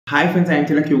Hi friends, I am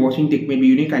Tilak, you're watching Tech Made Be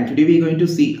Unique, and today we are going to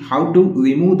see how to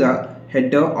remove the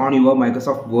header on your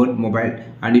Microsoft Word mobile.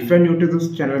 And if you are new to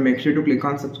this channel, make sure to click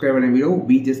on subscribe and below.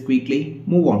 We just quickly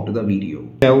move on to the video.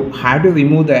 So how to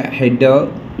remove the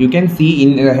header? You can see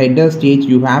in the header stage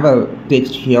you have a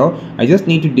text here. I just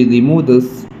need to remove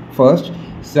this first.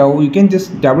 So you can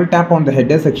just double tap on the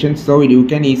header section so you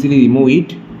can easily remove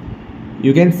it.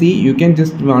 You can see you can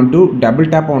just want to double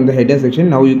tap on the header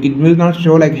section. Now it will not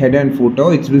show like header and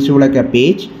footer, it will show like a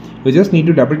page. You just need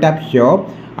to double tap here.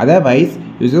 Otherwise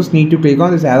you just need to click on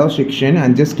this arrow section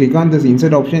and just click on this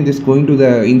insert option. Just going to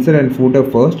the insert and footer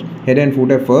first, header and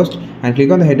footer first, and click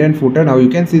on the header and footer. Now you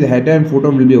can see the header and footer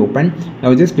will be open.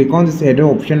 Now just click on this header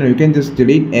option and you can just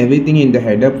delete everything in the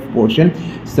header portion.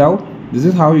 So this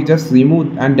is how you just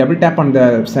remove, and double tap on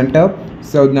the center.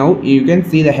 So now you can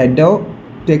see the header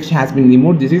text has been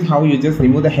removed. This is how you just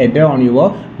remove the header on your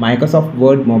Microsoft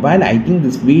Word mobile. I think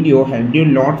this video helped you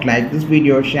a lot. Like this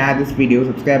video, share this video,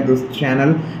 subscribe this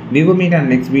channel. We will meet on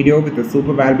next video with a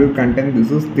super valuable content.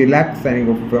 This is Tilak signing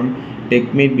off from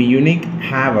Tech Made Be Unique.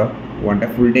 Have a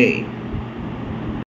wonderful day.